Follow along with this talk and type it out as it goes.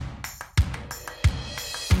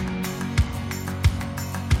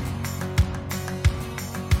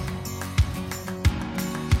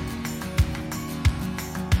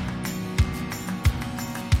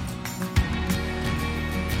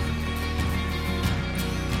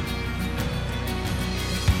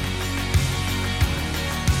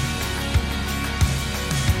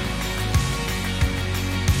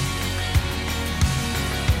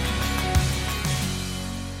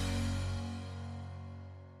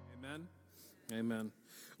Amen.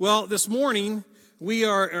 Well, this morning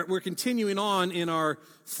we're continuing on in our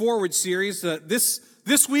Forward series. This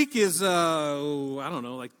week is I don't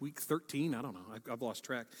know, like week 13. I don't know. I've lost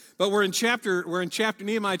track. But we're in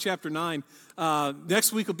Nehemiah chapter 9.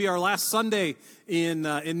 Next week will be our last Sunday in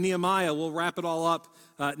Nehemiah. We'll wrap it all up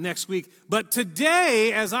next week. But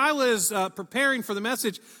today, as I was preparing for the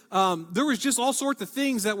message, there was just all sorts of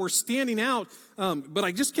things that were standing out. But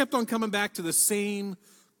I just kept on coming back to the same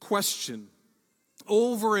question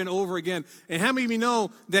over and over again. And how many of you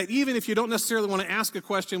know that even if you don't necessarily want to ask a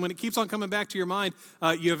question, when it keeps on coming back to your mind,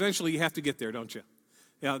 you eventually have to get there, don't you?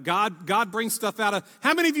 Yeah, God brings stuff out of.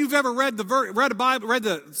 How many of you have ever read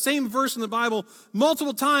the same verse in the Bible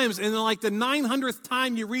multiple times, and then like the 900th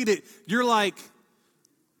time you read it, you're like,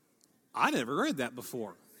 I never read that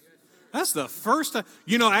before. That's the first time.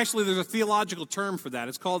 You know, actually, there's a theological term for that.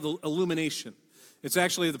 It's called illumination. It's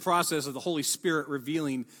actually the process of the Holy Spirit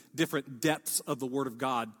revealing different depths of the Word of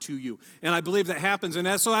God to you. And I believe that happens. And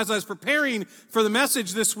as I was preparing for the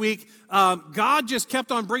message this week, God just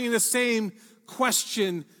kept on bringing the same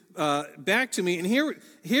question back to me. And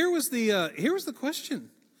here was the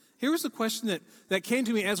question. Here was the question that came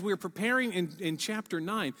to me as we were preparing in chapter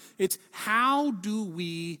 9. It's, how do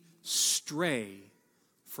we stray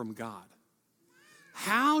from God?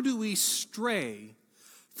 How do we stray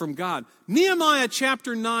from God? Nehemiah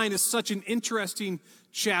chapter 9 is such an interesting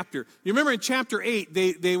chapter. You remember in chapter 8,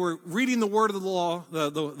 they were reading the word of the law,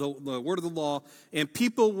 the word of the law, and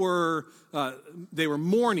people were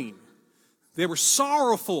mourning. They were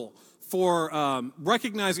sorrowful for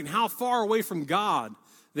recognizing how far away from God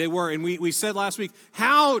they were. And we said last week,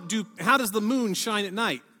 how does the moon shine at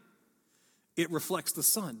night? It reflects the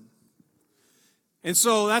sun. And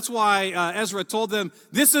so that's why Ezra told them,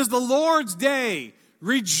 this is the Lord's day.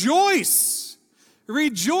 Rejoice.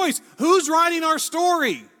 Rejoice. Who's writing our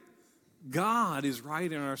story? God is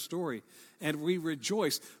writing our story. And we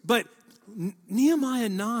rejoice. But Nehemiah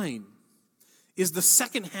 9 is the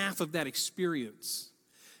second half of that experience.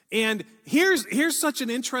 And here's such an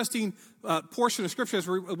interesting portion of Scripture. As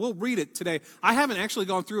we'll read it today. I haven't actually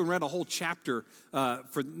gone through and read a whole chapter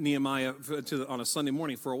for Nehemiah on a Sunday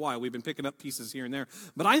morning for a while. We've been picking up pieces here and there.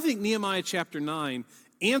 But I think Nehemiah chapter 9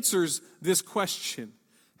 answers this question.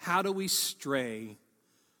 How do we stray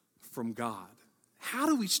from God? How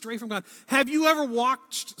do we stray from God? Have you ever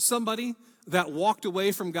watched somebody that walked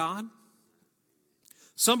away from God?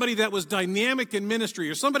 Somebody that was dynamic in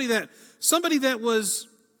ministry, or somebody that was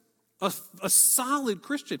a solid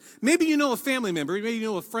Christian. Maybe you know a family member, maybe you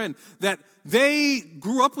know a friend that they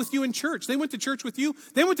grew up with you in church. They went to church with you.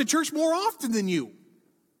 They went to church more often than you.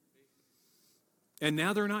 And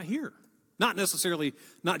now they're not here. Not necessarily,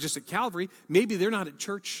 not just at Calvary. Maybe they're not at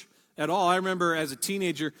church at all. I remember as a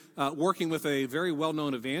teenager working with a very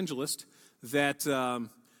well-known evangelist that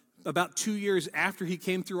about 2 years after he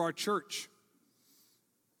came through our church,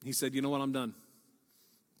 he said, you know what, I'm done.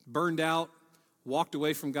 Burned out, walked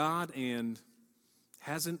away from God, and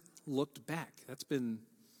hasn't looked back. That's been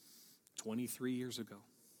 23 years ago.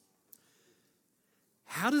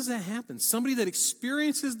 How does that happen? Somebody that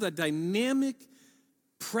experiences the dynamic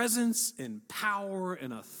presence and power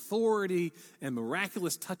and authority and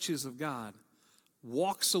miraculous touches of God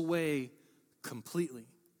walks away completely.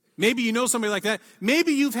 Maybe you know somebody like that.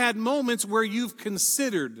 Maybe you've had moments where you've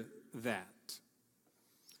considered that.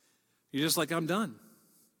 You're just like, I'm done.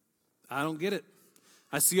 I don't get it.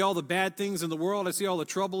 I see all the bad things in the world. I see all the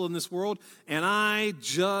trouble in this world, and I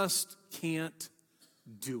just can't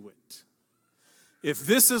do it. If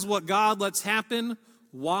this is what God lets happen,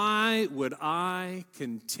 why would I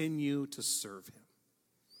continue to serve him?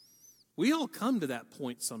 We all come to that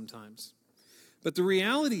point sometimes. But the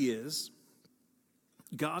reality is,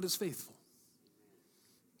 God is faithful.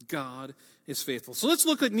 God is faithful. So let's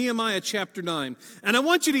look at Nehemiah chapter 9. And I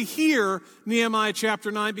want you to hear Nehemiah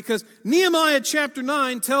chapter 9 because Nehemiah chapter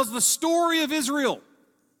 9 tells the story of Israel.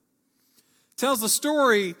 Tells the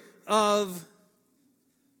story of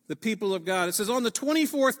the people of God. It says, on the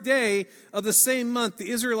 24th day of the same month, the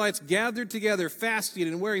Israelites gathered together, fasting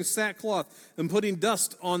and wearing sackcloth and putting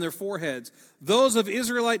dust on their foreheads. Those of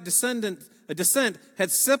Israelite descent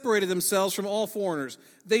had separated themselves from all foreigners.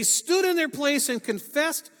 They stood in their place and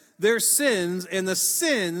confessed their sins and the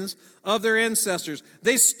sins of their ancestors.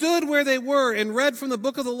 They stood where they were and read from the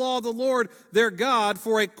book of the law of the Lord their God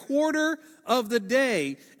for a quarter of the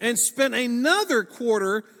day and spent another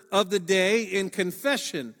quarter of the day in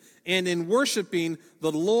confession and in worshiping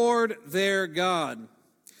the Lord their God.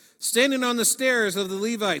 Standing on the stairs of the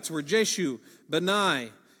Levites were Jeshu,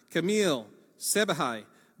 Benai, Camille, Sebahai,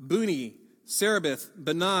 Buni, Serabith,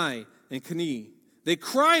 Benai, and Kani. They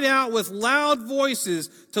cried out with loud voices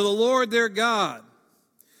to the Lord their God.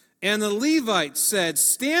 And the Levites said,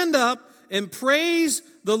 stand up and praise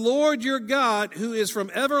the Lord your God, who is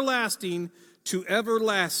from everlasting to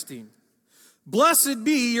everlasting. Blessed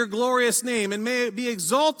be your glorious name, and may it be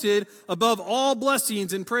exalted above all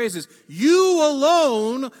blessings and praises. You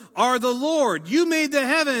alone are the Lord. You made the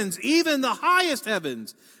heavens, even the highest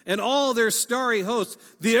heavens, and all their starry hosts,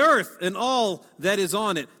 the earth and all that is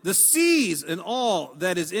on it, the seas and all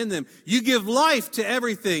that is in them. You give life to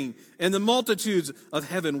everything, and the multitudes of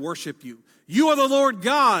heaven worship you. You are the Lord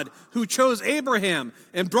God who chose Abraham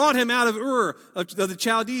and brought him out of Ur of the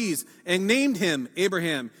Chaldees and named him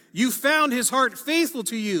Abraham. You found his heart faithful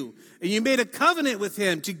to you, and you made a covenant with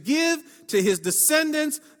him to give to his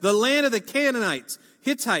descendants the land of the Canaanites,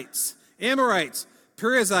 Hittites, Amorites,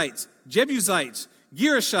 Perizzites, Jebusites,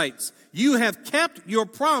 Girgashites. You have kept your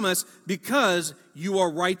promise because you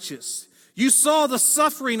are righteous. You saw the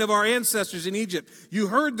suffering of our ancestors in Egypt. You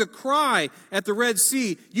heard the cry at the Red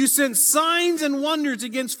Sea. You sent signs and wonders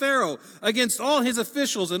against Pharaoh, against all his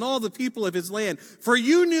officials and all the people of his land. For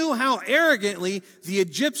you knew how arrogantly the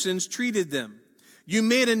Egyptians treated them. You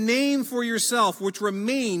made a name for yourself, which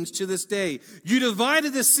remains to this day. You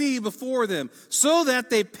divided the sea before them, so that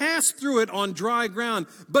they passed through it on dry ground.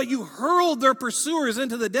 But you hurled their pursuers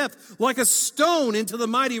into the depth, like a stone into the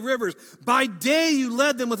mighty rivers. By day you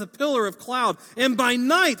led them with a pillar of cloud, and by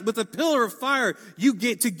night with a pillar of fire, you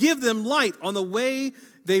get to give them light on the way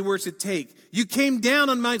they were to take. You came down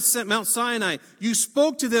on Mount Sinai. You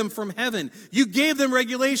spoke to them from heaven. You gave them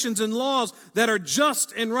regulations and laws that are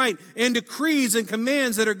just and right, and decrees and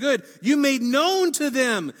commands that are good. You made known to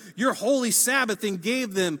them your holy Sabbath and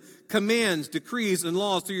gave them commands, decrees, and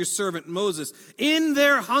laws through your servant Moses. In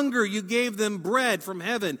their hunger you gave them bread from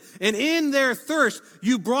heaven, and in their thirst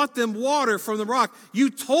you brought them water from the rock. You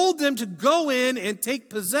told them to go in and take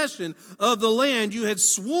possession of the land you had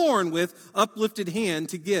sworn with uplifted hand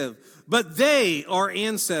to give. But they, our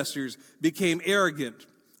ancestors, became arrogant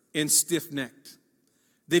and stiff-necked.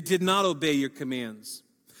 They did not obey your commands.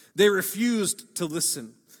 They refused to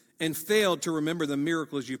listen and failed to remember the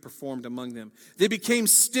miracles you performed among them. They became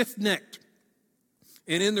stiff-necked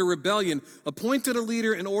and in their rebellion appointed a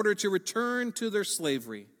leader in order to return to their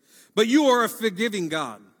slavery. But you are a forgiving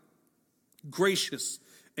God, gracious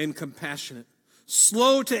and compassionate,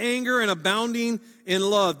 slow to anger and abounding in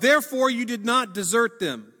love. Therefore you did not desert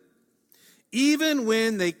them, even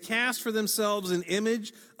when they cast for themselves an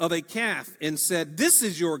image of a calf and said, this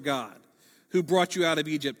is your God who brought you out of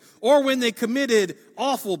Egypt, or when they committed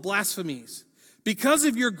awful blasphemies. Because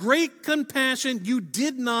of your great compassion, you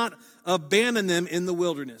did not abandon them in the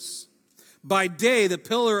wilderness. By day, the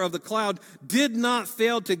pillar of the cloud did not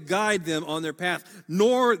fail to guide them on their path,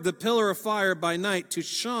 nor the pillar of fire by night to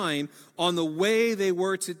shine on the way they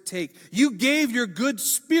were to take. You gave your good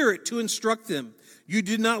spirit to instruct them. You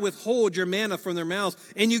did not withhold your manna from their mouths,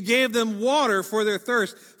 and you gave them water for their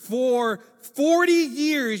thirst. For 40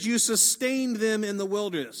 years you sustained them in the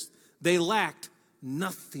wilderness. They lacked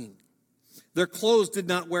nothing. Their clothes did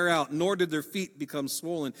not wear out, nor did their feet become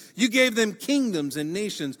swollen. You gave them kingdoms and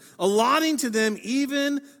nations, allotting to them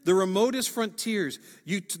even the remotest frontiers.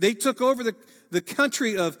 They took over the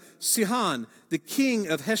country of Sihon, the king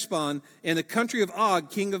of Heshbon, and the country of Og,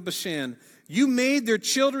 king of Bashan. You made their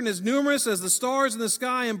children as numerous as the stars in the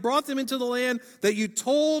sky and brought them into the land that you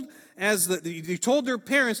told their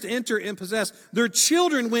parents to enter and possess. Their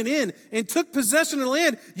children went in and took possession of the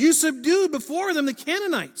land. You subdued before them the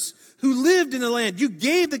Canaanites who lived in the land. You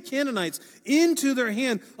gave the Canaanites into their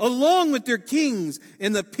hand, along with their kings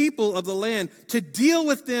and the people of the land, to deal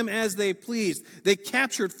with them as they pleased. They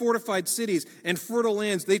captured fortified cities and fertile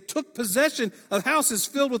lands. They took possession of houses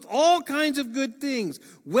filled with all kinds of good things,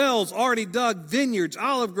 wells already dug, vineyards,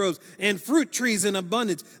 olive groves, and fruit trees in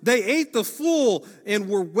abundance. They ate the full and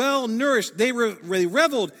were well nourished. They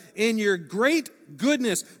reveled in your great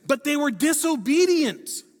goodness, but they were disobedient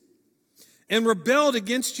and rebelled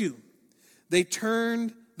against you. They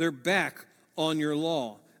turned their back on your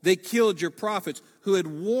law. They killed your prophets who had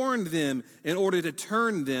warned them in order to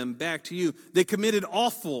turn them back to you. They committed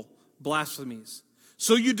awful blasphemies.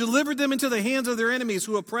 So you delivered them into the hands of their enemies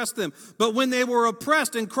who oppressed them. But when they were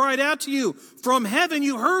oppressed and cried out to you, from heaven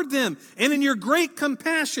you heard them. And in your great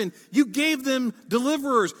compassion, you gave them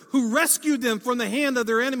deliverers who rescued them from the hand of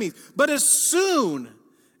their enemies. But as soon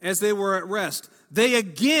as they were at rest, they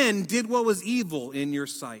again did what was evil in your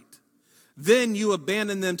sight. Then you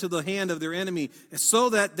abandoned them to the hand of their enemy so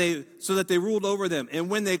that they ruled over them. And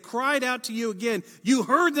when they cried out to you again, you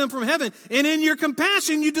heard them from heaven. And in your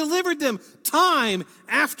compassion, you delivered them time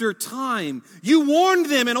after time. You warned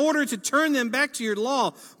them in order to turn them back to your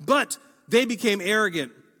law. But they became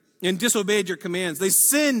arrogant and disobeyed your commands. They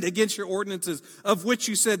sinned against your ordinances, of which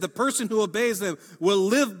you said, the person who obeys them will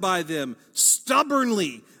live by them.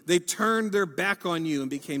 Stubbornly, they turned their back on you and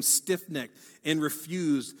became stiff-necked and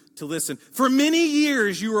refused to listen. For many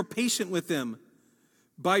years you were patient with them.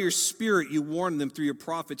 By your Spirit you warned them through your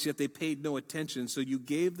prophets, yet they paid no attention. So you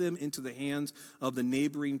gave them into the hands of the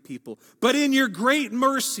neighboring people. But in your great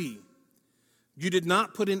mercy, you did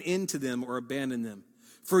not put an end to them or abandon them.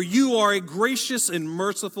 For you are a gracious and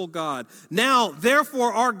merciful God. Now,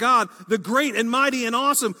 therefore, our God, the great and mighty and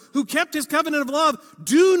awesome, who kept his covenant of love,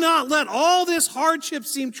 do not let all this hardship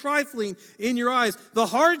seem trifling in your eyes. The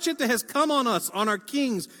hardship that has come on us, on our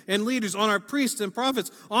kings and leaders, on our priests and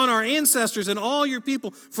prophets, on our ancestors and all your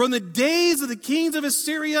people, from the days of the kings of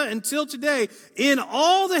Assyria until today, in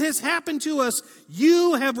all that has happened to us,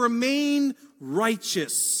 you have remained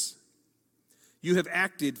righteous. You have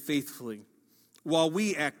acted faithfully, while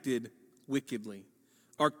we acted wickedly.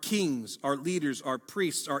 Our kings, our leaders, our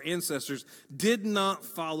priests, our ancestors did not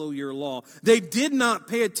follow your law. They did not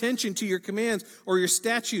pay attention to your commands or your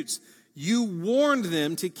statutes you warned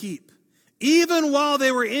them to keep. Even while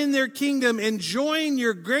they were in their kingdom, enjoying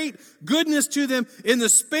your great goodness to them in the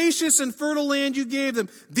spacious and fertile land you gave them,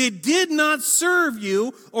 they did not serve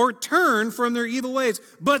you or turn from their evil ways.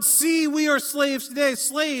 But see, we are slaves today,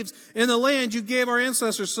 slaves in the land you gave our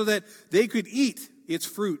ancestors so that they could eat its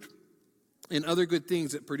fruit and other good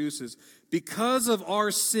things it produces. Because of our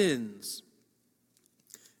sins,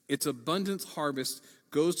 its abundant harvest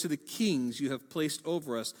goes to the kings you have placed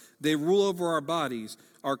over us. They rule over our bodies,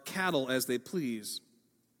 our cattle as they please.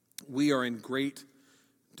 We are in great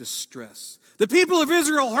distress. The people of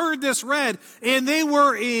Israel heard this read, and they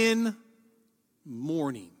were in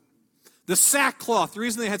mourning. The sackcloth, the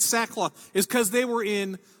reason they had sackcloth is because they were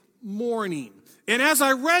in mourning. And as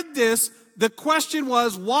I read this, the question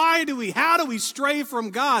was, how do we stray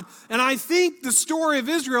from God? And I think the story of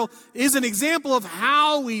Israel is an example of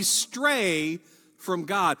how we stray from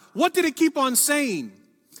God. What did it keep on saying?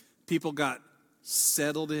 People got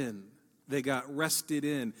settled in. They got rested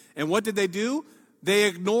in. And what did they do? They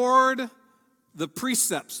ignored the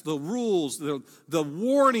precepts, the rules, the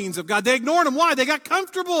warnings of God. They ignored them. Why? They got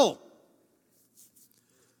comfortable.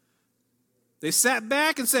 They sat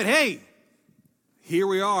back and said, hey, here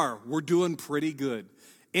we are. We're doing pretty good.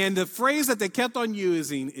 And the phrase that they kept on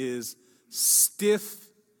using is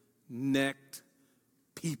stiff-necked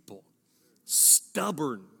people.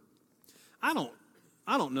 Stubborn. I don't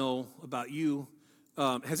know about you.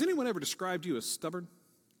 Has anyone ever described you as stubborn?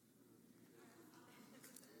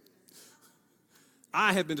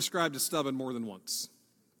 I have been described as stubborn more than once.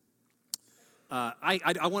 I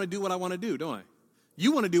want to do what I want to do, don't I?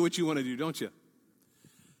 You want to do what you want to do, don't you?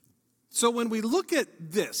 So when we look at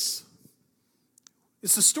this,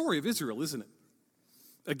 it's the story of Israel, isn't it?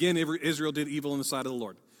 Again, Israel did evil in the sight of the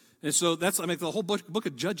Lord. And so the whole book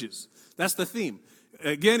of Judges. That's the theme.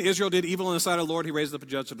 Again, Israel did evil in the sight of the Lord. He raised up a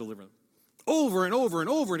judge to deliver them. Over and over and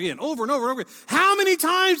over again. Over and over and over again. How many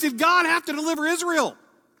times did God have to deliver Israel?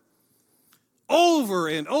 Over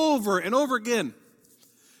and over and over again.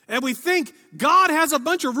 And we think God has a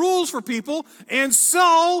bunch of rules for people, and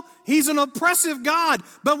so he's an oppressive God.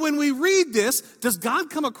 But when we read this, does God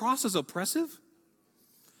come across as oppressive?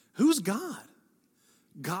 Who's God?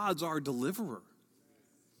 God's our deliverer.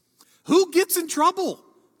 Who gets in trouble?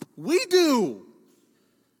 We do.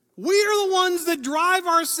 We are the ones that drive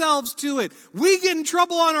ourselves to it. We get in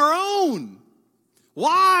trouble on our own.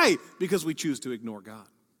 Why? Because we choose to ignore God.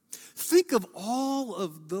 Think of all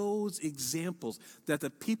of those examples that the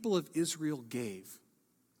people of Israel gave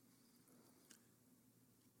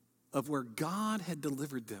of where God had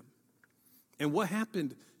delivered them. And what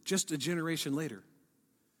happened just a generation later?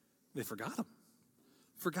 They forgot him.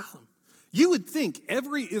 Forgot him. You would think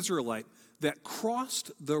every Israelite that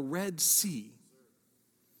crossed the Red Sea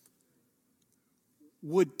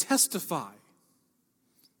would testify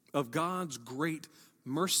of God's great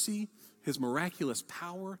mercy, his miraculous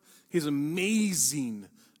power, his amazing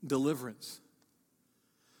deliverance.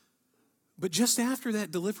 But just after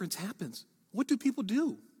that deliverance happens, what do people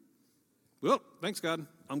do? Well, thanks God,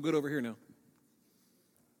 I'm good over here now.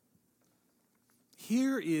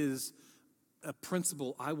 Here is a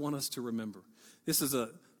principle I want us to remember. This is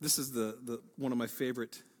the one of my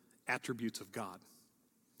favorite attributes of God.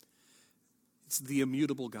 It's the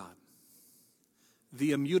immutable God.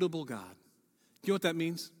 The immutable God. You know what that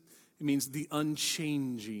means? It means the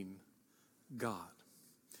unchanging God.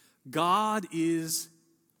 God is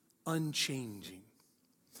unchanging.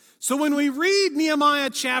 So when we read Nehemiah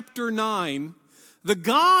chapter 9, the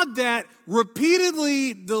God that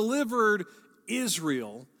repeatedly delivered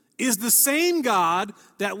Israel is the same God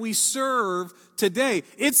that we serve today.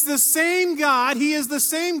 It's the same God, He is the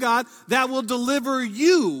same God that will deliver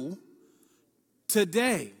you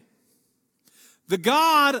today. The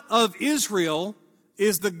God of Israel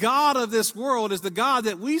is the God of this world, is the God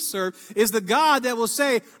that we serve, is the God that will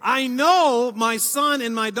say, I know, my son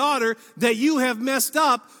and my daughter, that you have messed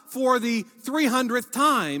up for the 300th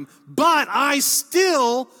time, but I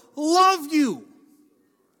still love you.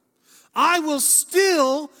 I will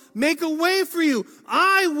still make a way for you.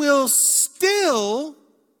 I will still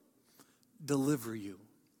deliver you.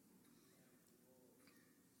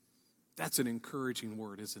 That's an encouraging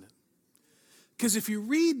word, isn't it? Because if you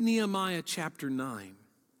read Nehemiah chapter 9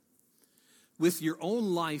 with your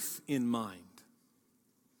own life in mind,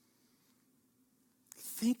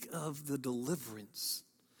 think of the deliverance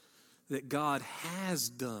that God has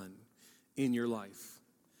done in your life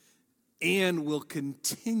and will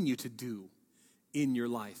continue to do in your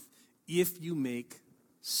life if you make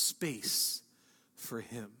space for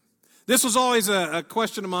Him. This was always a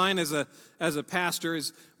question of mine as a pastor,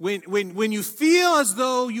 is when you feel as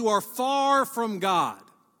though you are far from God,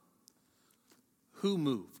 who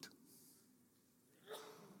moved?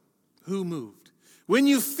 Who moved? When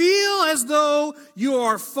you feel as though you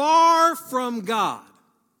are far from God,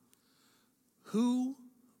 who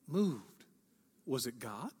moved? Was it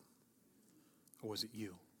God or was it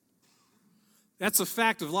you? That's a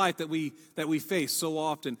fact of life that we face so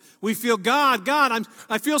often. We feel, God,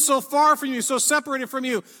 I feel so far from you, so separated from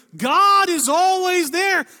you. God is always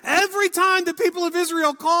there. Every time the people of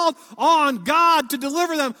Israel called on God to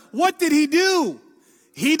deliver them, what did He do?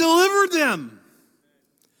 He delivered them.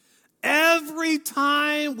 Every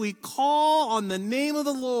time we call on the name of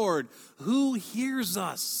the Lord, who hears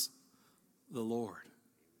us? The Lord.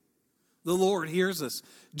 The Lord hears us.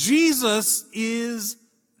 Jesus is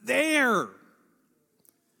there.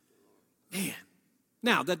 Man.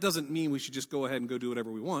 Now, that doesn't mean we should just go ahead and go do whatever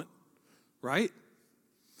we want, right?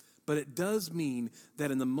 But it does mean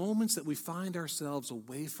that in the moments that we find ourselves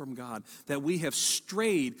away from God, that we have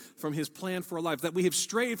strayed from His plan for our life, that we have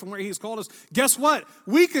strayed from where He's called us, guess what?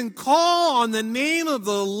 We can call on the name of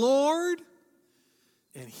the Lord,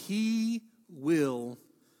 and He will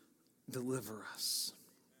deliver us.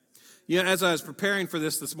 You know, as I was preparing for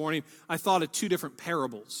this morning, I thought of two different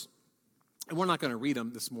parables. And we're not going to read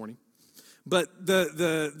them this morning. But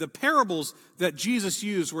the parables that Jesus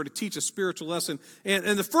used were to teach a spiritual lesson.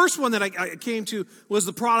 And the first one that I came to was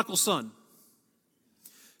the prodigal son.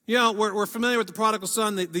 You know, we're familiar with the prodigal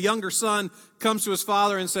son. The younger son comes to his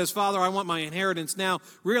father and says, Father, I want my inheritance now.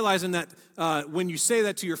 Realizing that when you say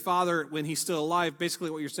that to your father when he's still alive, basically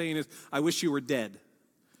what you're saying is, I wish you were dead.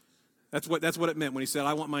 That's what it meant when he said,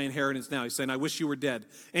 I want my inheritance now. He's saying, I wish you were dead.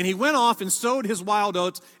 And he went off and sowed his wild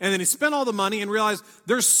oats, and then he spent all the money and realized,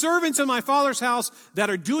 there's servants in my father's house that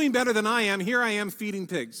are doing better than I am. Here I am feeding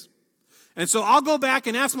pigs. And so I'll go back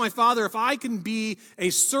and ask my father if I can be a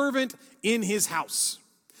servant in his house.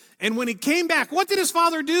 And when he came back, what did his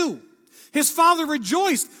father do? His father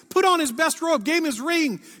rejoiced, put on his best robe, gave him his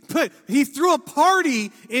ring. He threw a party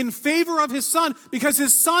in favor of his son because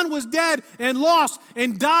his son was dead and lost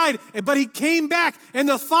and died. But he came back, and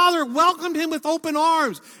the father welcomed him with open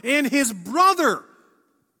arms. And his brother,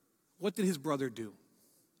 what did his brother do?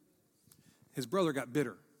 His brother got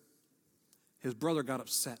bitter. His brother got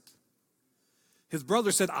upset. His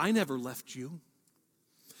brother said, I never left you.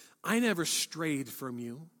 I never strayed from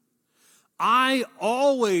you. I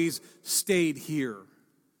always stayed here.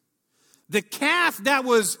 The calf that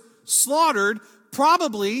was slaughtered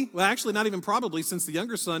probably, well, actually not even probably, since the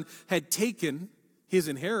younger son had taken his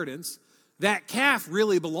inheritance, that calf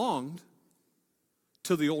really belonged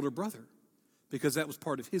to the older brother because that was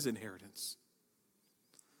part of his inheritance.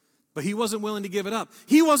 But he wasn't willing to give it up.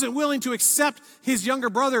 He wasn't willing to accept his younger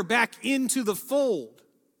brother back into the fold.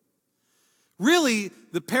 Really,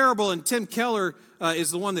 the parable, and Tim Keller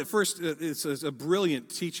is the one that first, it's a brilliant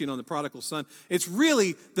teaching on the prodigal son. It's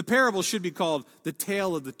really, the parable should be called the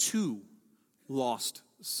tale of the two lost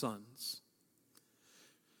sons.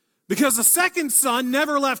 Because the second son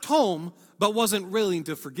never left home, but wasn't willing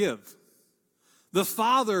to forgive. The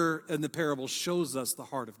father in the parable shows us the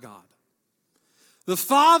heart of God. The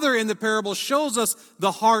father in the parable shows us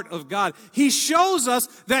the heart of God. He shows us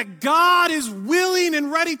that God is willing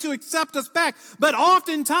and ready to accept us back. But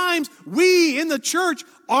oftentimes, we in the church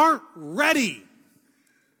aren't ready.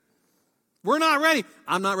 We're not ready.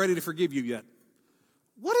 I'm not ready to forgive you yet.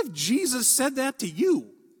 What if Jesus said that to you?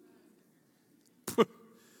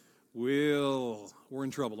 Well, we're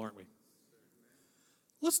in trouble, aren't we?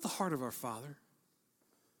 What's the heart of our Father?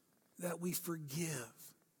 That we forgive.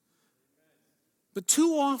 But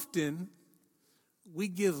too often, we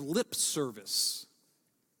give lip service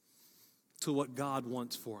to what God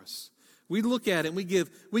wants for us. We look at it and we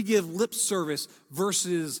give lip service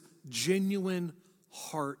versus genuine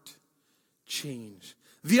heart change.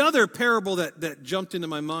 The other parable that jumped into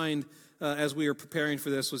my mind as we were preparing for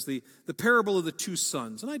this was the parable of the two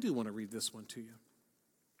sons. And I do want to read this one to you.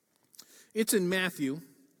 It's in Matthew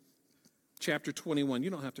chapter 21. You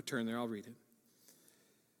don't have to turn there. I'll read it.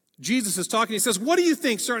 Jesus is talking. He says, what do you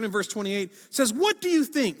think? Starting in verse 28. Says, what do you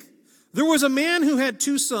think? There was a man who had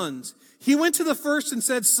two sons. He went to the first and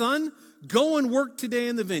said, son, go and work today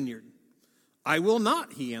in the vineyard. I will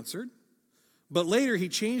not, he answered. But later he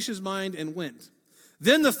changed his mind and went.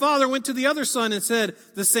 Then the father went to the other son and said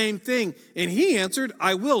the same thing. And he answered,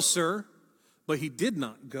 I will, sir. But he did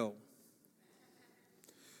not go.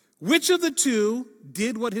 Which of the two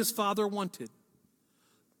did what his father wanted?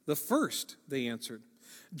 The first, they answered.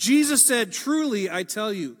 Jesus said, truly, I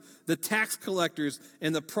tell you, the tax collectors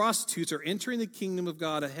and the prostitutes are entering the kingdom of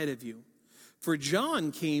God ahead of you. For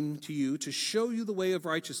John came to you to show you the way of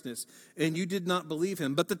righteousness, and you did not believe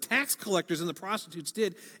him. But the tax collectors and the prostitutes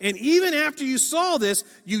did. And even after you saw this,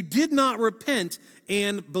 you did not repent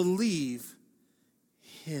and believe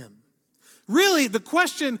him. Really, the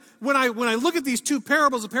question, when I look at these two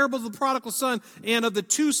parables, the parable of the prodigal son and of the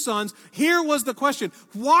two sons, here was the question.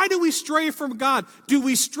 Why do we stray from God? Do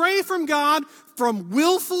we stray from God from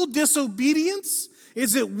willful disobedience?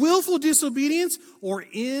 Is it willful disobedience or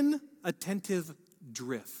inattentive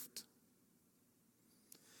drift?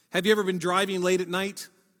 Have you ever been driving late at night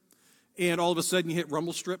and all of a sudden you hit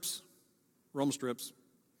rumble strips,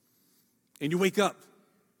 and you wake up?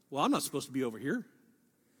 Well, I'm not supposed to be over here.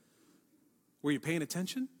 Were you paying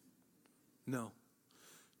attention? No.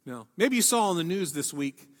 Maybe you saw on the news this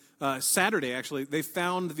week, Saturday actually, they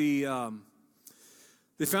found the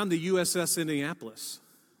USS Indianapolis.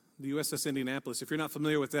 The USS Indianapolis. If you're not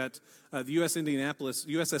familiar with that, the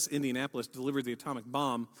USS Indianapolis delivered the atomic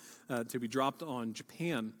bomb to be dropped on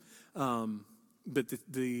Japan. But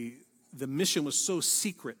the mission was so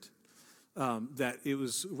secret that it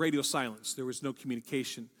was radio silence. There was no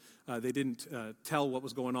communication. They didn't tell what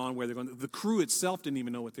was going on, where they're going. The crew itself didn't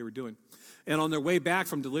even know what they were doing. And on their way back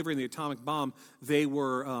from delivering the atomic bomb, they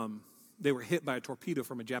were hit by a torpedo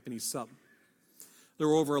from a Japanese sub. There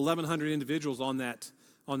were over 1,100 individuals on that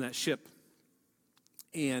ship,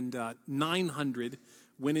 and 900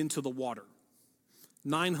 went into the water.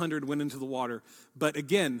 900 went into the water, but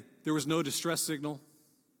again, there was no distress signal.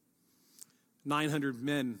 900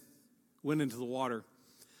 men went into the water.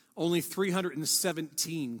 Only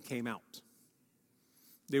 317 came out.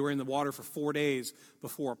 They were in the water for 4 days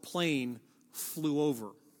before a plane flew over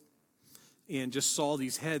and just saw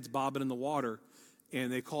these heads bobbing in the water,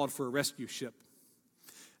 and they called for a rescue ship.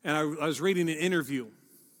 And I was reading an interview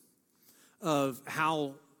of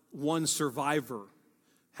how one survivor,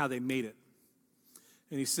 how they made it.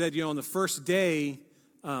 And he said, on the first day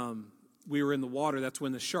we were in the water, that's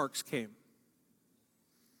when the sharks came.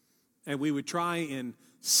 And we would try and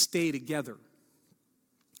stay together.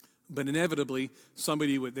 But inevitably,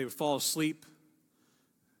 they would fall asleep,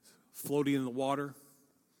 floating in the water.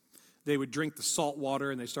 They would drink the salt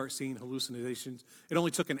water and they start seeing hallucinations. It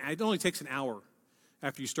only takes an hour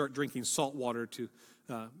after you start drinking salt water to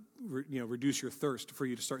reduce your thirst for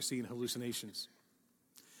you to start seeing hallucinations.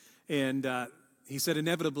 And he said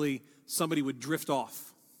inevitably somebody would drift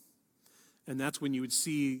off. And that's when you would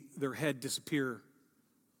see their head disappear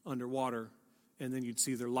underwater, and then you'd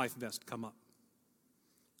see their life vest come up.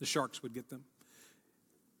 The sharks would get them.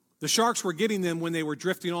 The sharks were getting them when they were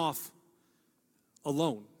drifting off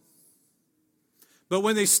alone. But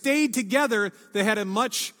when they stayed together, they had a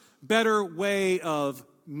much better way of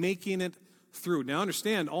making it through. Now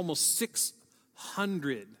understand, almost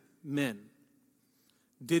 600 men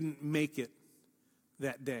didn't make it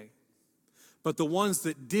that day. But the ones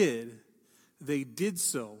that did, they did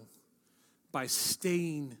so by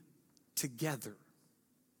staying together.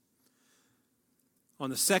 On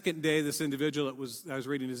the second day, this individual I was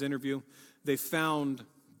reading his interview, they found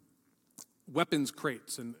weapons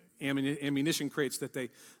crates and ammunition crates that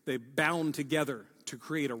they bound together to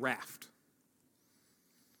create a raft.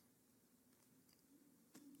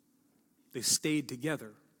 They stayed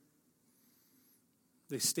together.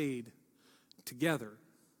 They stayed together.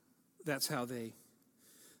 That's how they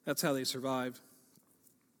survived.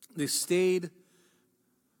 They stayed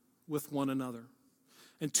with one another.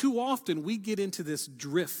 And too often we get into this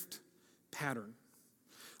drift pattern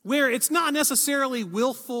where it's not necessarily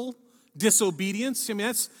willful disobedience. I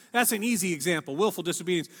mean, that's an easy example, willful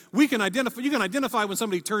disobedience. You can identify when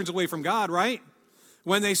somebody turns away from God, right?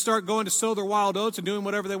 When they start going to sow their wild oats and doing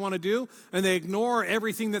whatever they want to do, and they ignore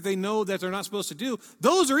everything that they know that they're not supposed to do.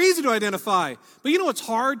 Those are easy to identify. But you know what's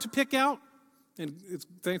hard to pick out? And it's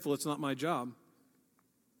thankful it's not my job.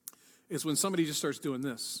 Is when somebody just starts doing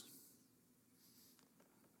this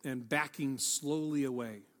and backing slowly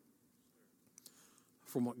away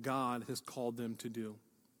from what God has called them to do.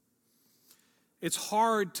 It's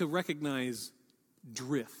hard to recognize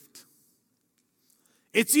drift.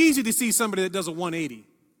 It's easy to see somebody that does a 180.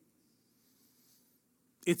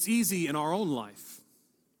 It's easy in our own life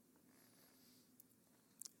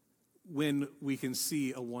when we can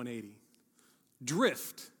see a 180.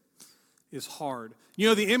 Drift is hard. You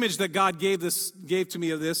know, the image that God gave to me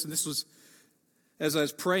of this, and this was as I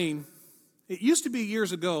was praying, it used to be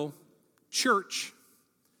years ago, church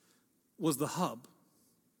was the hub.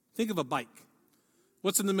 Think of a bike.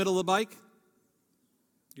 What's in the middle of the bike?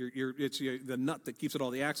 It's the nut that keeps it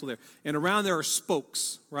all, the axle there. And around there are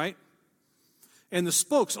spokes, right? And the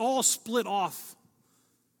spokes all split off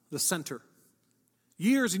the center.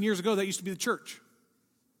 Years and years ago, that used to be the church.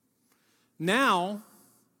 Now,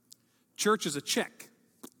 church is a check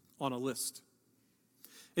on a list.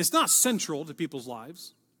 It's not central to people's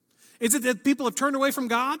lives. Is it that people have turned away from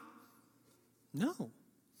God? No.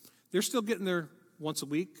 They're still getting there once a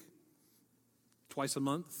week, twice a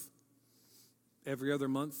month, every other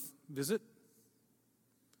month visit.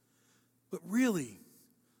 But really,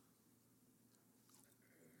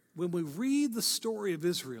 when we read the story of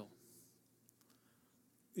Israel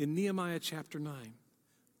in Nehemiah chapter 9,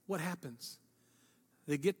 what happens?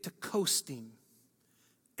 They get to coasting.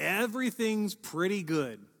 Everything's pretty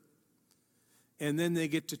good. And then they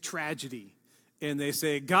get to tragedy. And they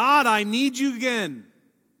say, God, I need you again.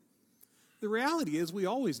 The reality is we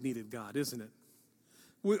always needed God, isn't it?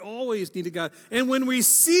 We always needed God. And when we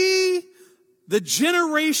see the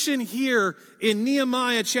generation here in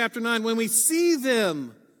Nehemiah chapter 9, when we see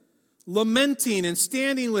them lamenting and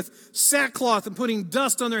standing with sackcloth and putting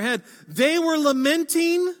dust on their head, they were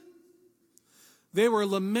lamenting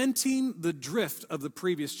the drift of the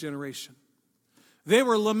previous generation. They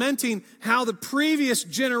were lamenting how the previous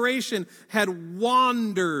generation had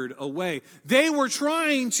wandered away. They were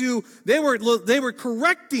correcting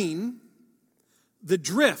the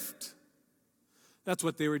drift. That's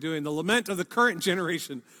what they were doing. The lament of the current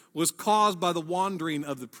generation was caused by the wandering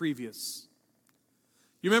of the previous.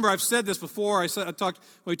 You remember, I've said this before. When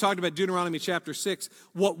we talked about Deuteronomy chapter 6.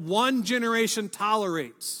 What one generation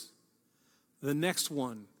tolerates, the next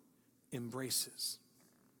one embraces.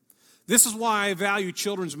 This is why I value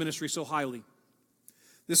children's ministry so highly.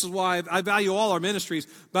 This is why I value all our ministries.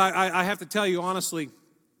 But I have to tell you honestly,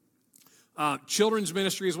 children's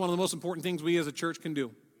ministry is one of the most important things we as a church can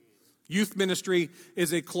do. Youth ministry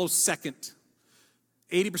is a close second.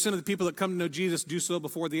 80% of the people that come to know Jesus do so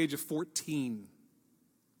before the age of 14.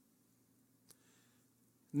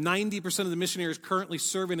 90% of the missionaries currently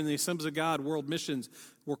serving in the Assemblies of God World Missions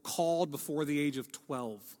were called before the age of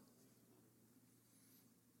 12.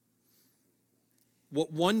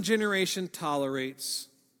 What one generation tolerates,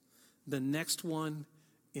 the next one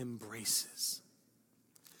embraces.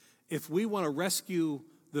 If we want to rescue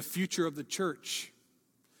the future of the church,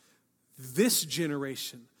 this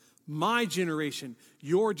generation, my generation,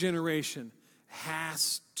 your generation,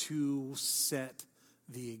 has to set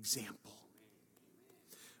the example.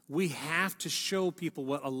 We have to show people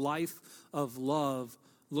what a life of love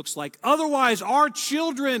looks like. Otherwise, our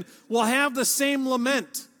children will have the same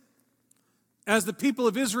lament as the people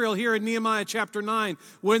of Israel here in Nehemiah chapter 9,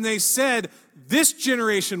 when they said, this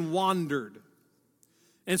generation wandered.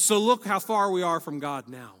 And so look how far we are from God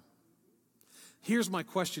now. Here's my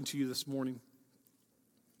question to you this morning,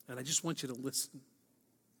 and I just want you to listen.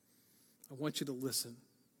 I want you to listen.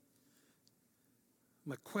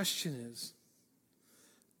 My question is,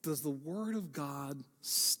 does the Word of God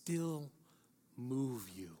still move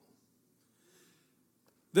you?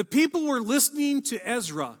 The people were listening to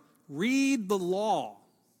Ezra read the law.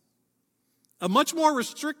 A much more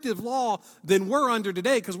restrictive law than we're under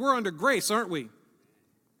today, because we're under grace, aren't we?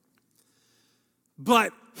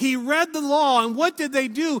 But he read the law, and what did they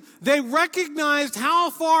do? They recognized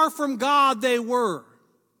how far from God they were.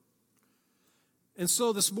 And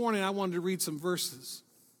so this morning I wanted to read some verses.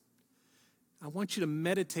 I want you to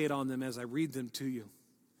meditate on them as I read them to you.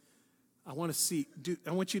 I want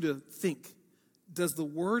you to think, does the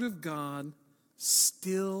Word of God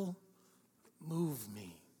still move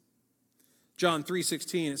me? John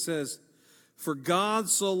 3:16, it says, "For God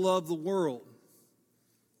so loved the world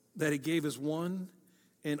that he gave his one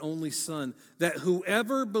and only Son, that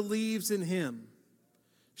whoever believes in him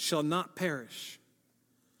shall not perish,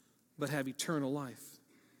 but have eternal life."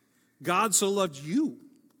 God so loved you.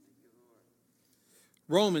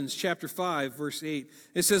 Romans chapter 5, verse 8,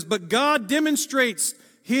 it says, "But God demonstrates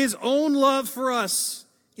his own love for us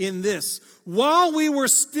in this: while we were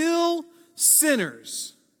still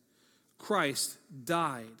sinners, Christ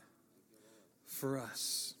died for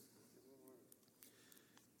us."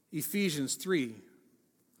 Ephesians 3,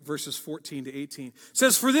 verses 14 to 18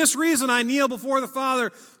 says, "For this reason I kneel before the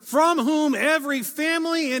Father, from whom every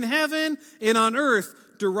family in heaven and on earth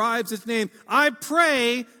derives its name. I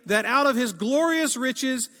pray that out of his glorious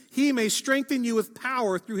riches he may strengthen you with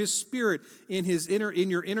power through his Spirit in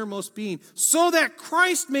your innermost being, so that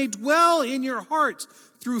Christ may dwell in your hearts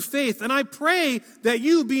through faith. And I pray that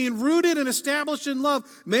you, being rooted and established in love,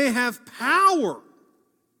 may have power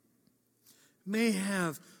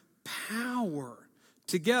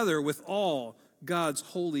together with all God's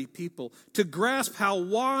holy people, to grasp how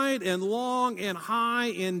wide and long and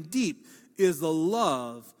high and deep is the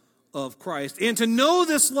love of Christ, and to know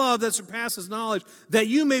this love that surpasses knowledge, that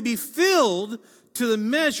you may be filled to the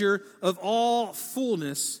measure of all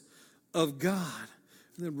fullness of God."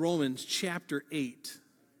 And then Romans chapter 8,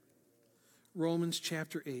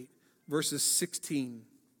 verses 16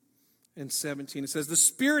 and 17. It says, "The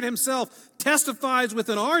Spirit himself testifies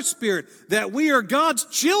within our spirit that we are God's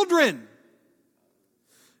children.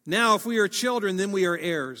 Now, if we are children, then we are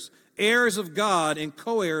heirs, heirs of God and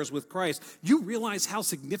co-heirs with Christ." You realize how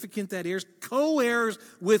significant that is? Co-heirs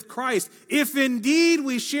with Christ. "If indeed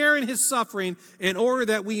we share in his suffering, in order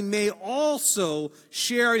that we may also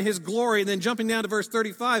share in his glory." And then jumping down to verse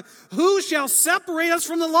 35, "Who shall separate us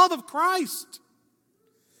from the love of Christ?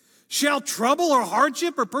 Shall trouble or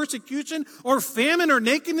hardship or persecution or famine or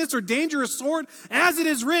nakedness or danger or sword? As it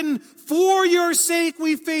is written, for your sake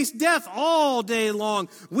we face death all day long.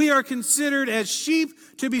 We are considered as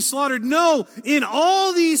sheep to be slaughtered. No, in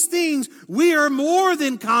all these things we are more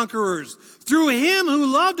than conquerors through him who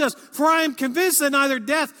loved us. For I am convinced that neither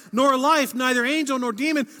death nor life, neither angel nor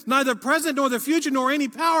demon, neither present nor the future, nor any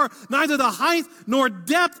power, neither the height nor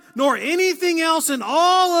depth, nor anything else in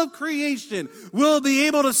all of creation will be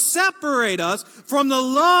able to separate us from the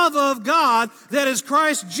love of God that is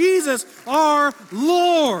Christ Jesus our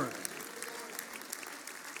Lord."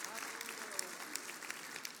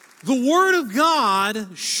 The Word of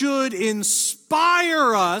God should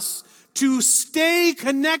inspire us to stay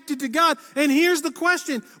connected to God. And here's the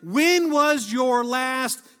question: when was your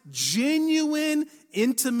last genuine,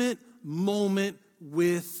 intimate moment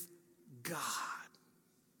with God?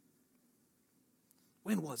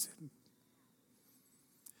 When was it?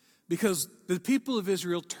 Because the people of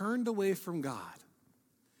Israel turned away from God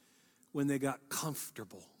when they got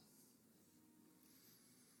comfortable.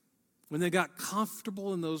 When they got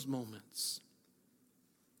comfortable in those moments.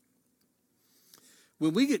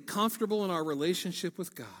 When we get comfortable in our relationship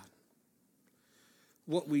with God,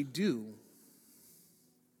 what we do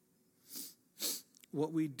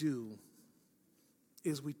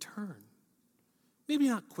is we turn. Maybe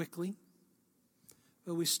not quickly,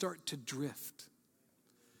 but we start to drift.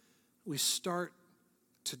 We start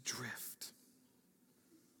to drift.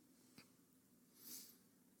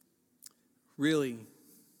 Really,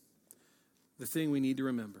 the thing we need to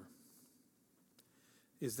remember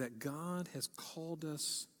is that God has called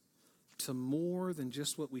us to more than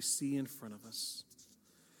just what we see in front of us.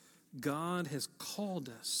 God has called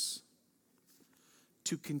us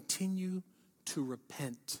to continue to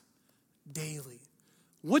repent daily.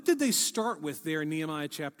 What did they start with there in Nehemiah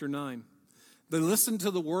chapter 9? They listened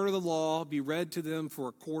to the word of the law be read to them for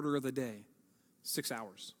a quarter of the day, 6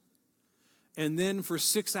 hours. And then for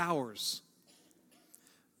 6 hours,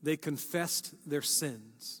 they confessed their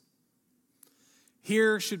sins.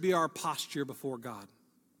 Here should be our posture before God.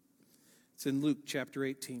 It's in Luke chapter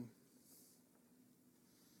 18.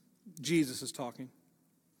 Jesus is talking,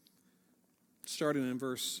 starting in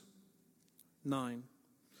verse 9.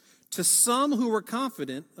 To some who were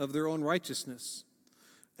confident of their own righteousness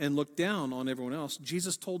and looked down on everyone else,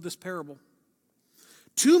 Jesus told this parable.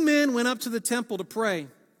 2 men went up to the temple to pray,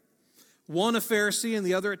 one a Pharisee and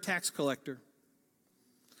the other a tax collector.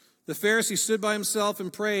 The Pharisee stood by himself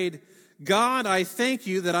and prayed, God, I thank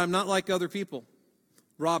you that I'm not like other people,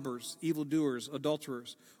 robbers, evildoers,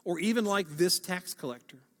 adulterers, or even like this tax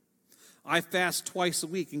collector. I fast twice a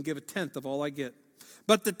week and give a tenth of all I get.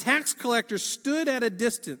 But the tax collector stood at a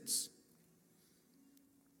distance.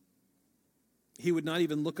 He would not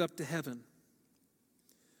even look up to heaven,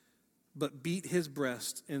 but beat his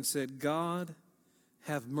breast and said, God,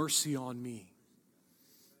 have mercy on me,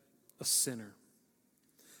 a sinner.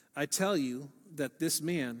 I tell you that this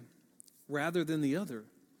man, rather than the other,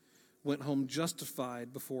 went home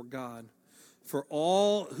justified before God. For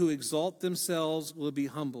all who exalt themselves will be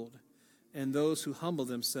humbled, and those who humble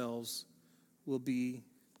themselves will be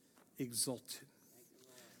exalted.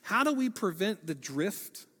 How do we prevent the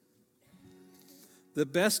drift? The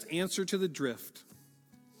best answer to the drift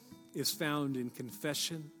is found in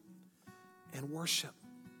confession and worship.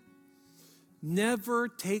 Never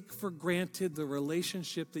take for granted the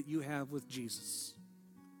relationship that you have with Jesus.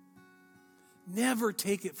 Never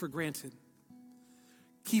take it for granted.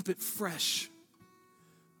 Keep it fresh.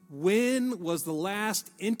 When was the last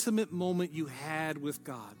intimate moment you had with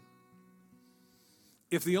God?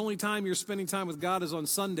 If the only time you're spending time with God is on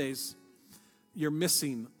Sundays, you're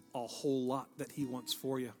missing a whole lot that He wants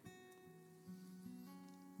for you.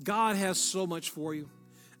 God has so much for you.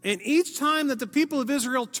 And each time that the people of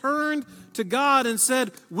Israel turned to God and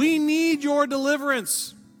said, we need your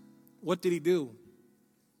deliverance, what did He do?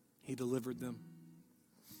 He delivered them.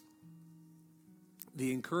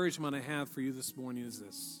 The encouragement I have for you this morning is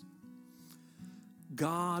this.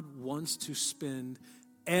 God wants to spend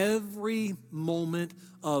every moment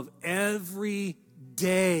of every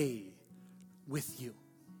day with you.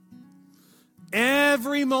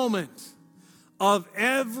 Every moment of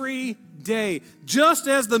every day. Just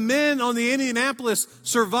as the men on the Indianapolis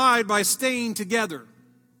survived by staying together,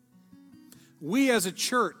 we as a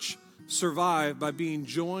church survive by being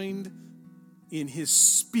joined in His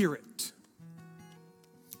Spirit,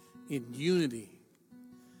 in unity,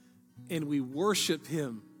 and we worship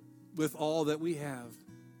Him with all that we have.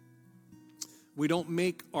 We don't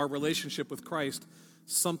make our relationship with Christ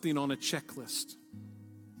something on a checklist.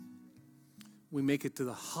 We make it to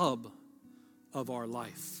the hub of our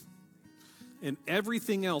life. And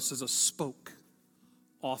everything else is a spoke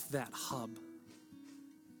off that hub.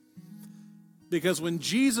 Because when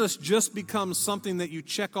Jesus just becomes something that you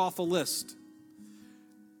check off a list,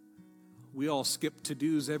 we all skip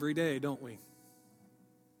to-dos every day, don't we?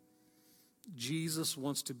 Jesus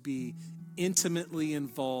wants to be intimately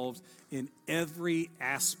involved in every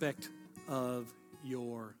aspect of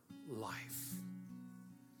your life.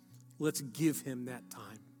 Let's give Him that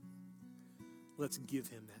time. Let's give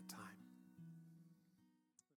Him that time.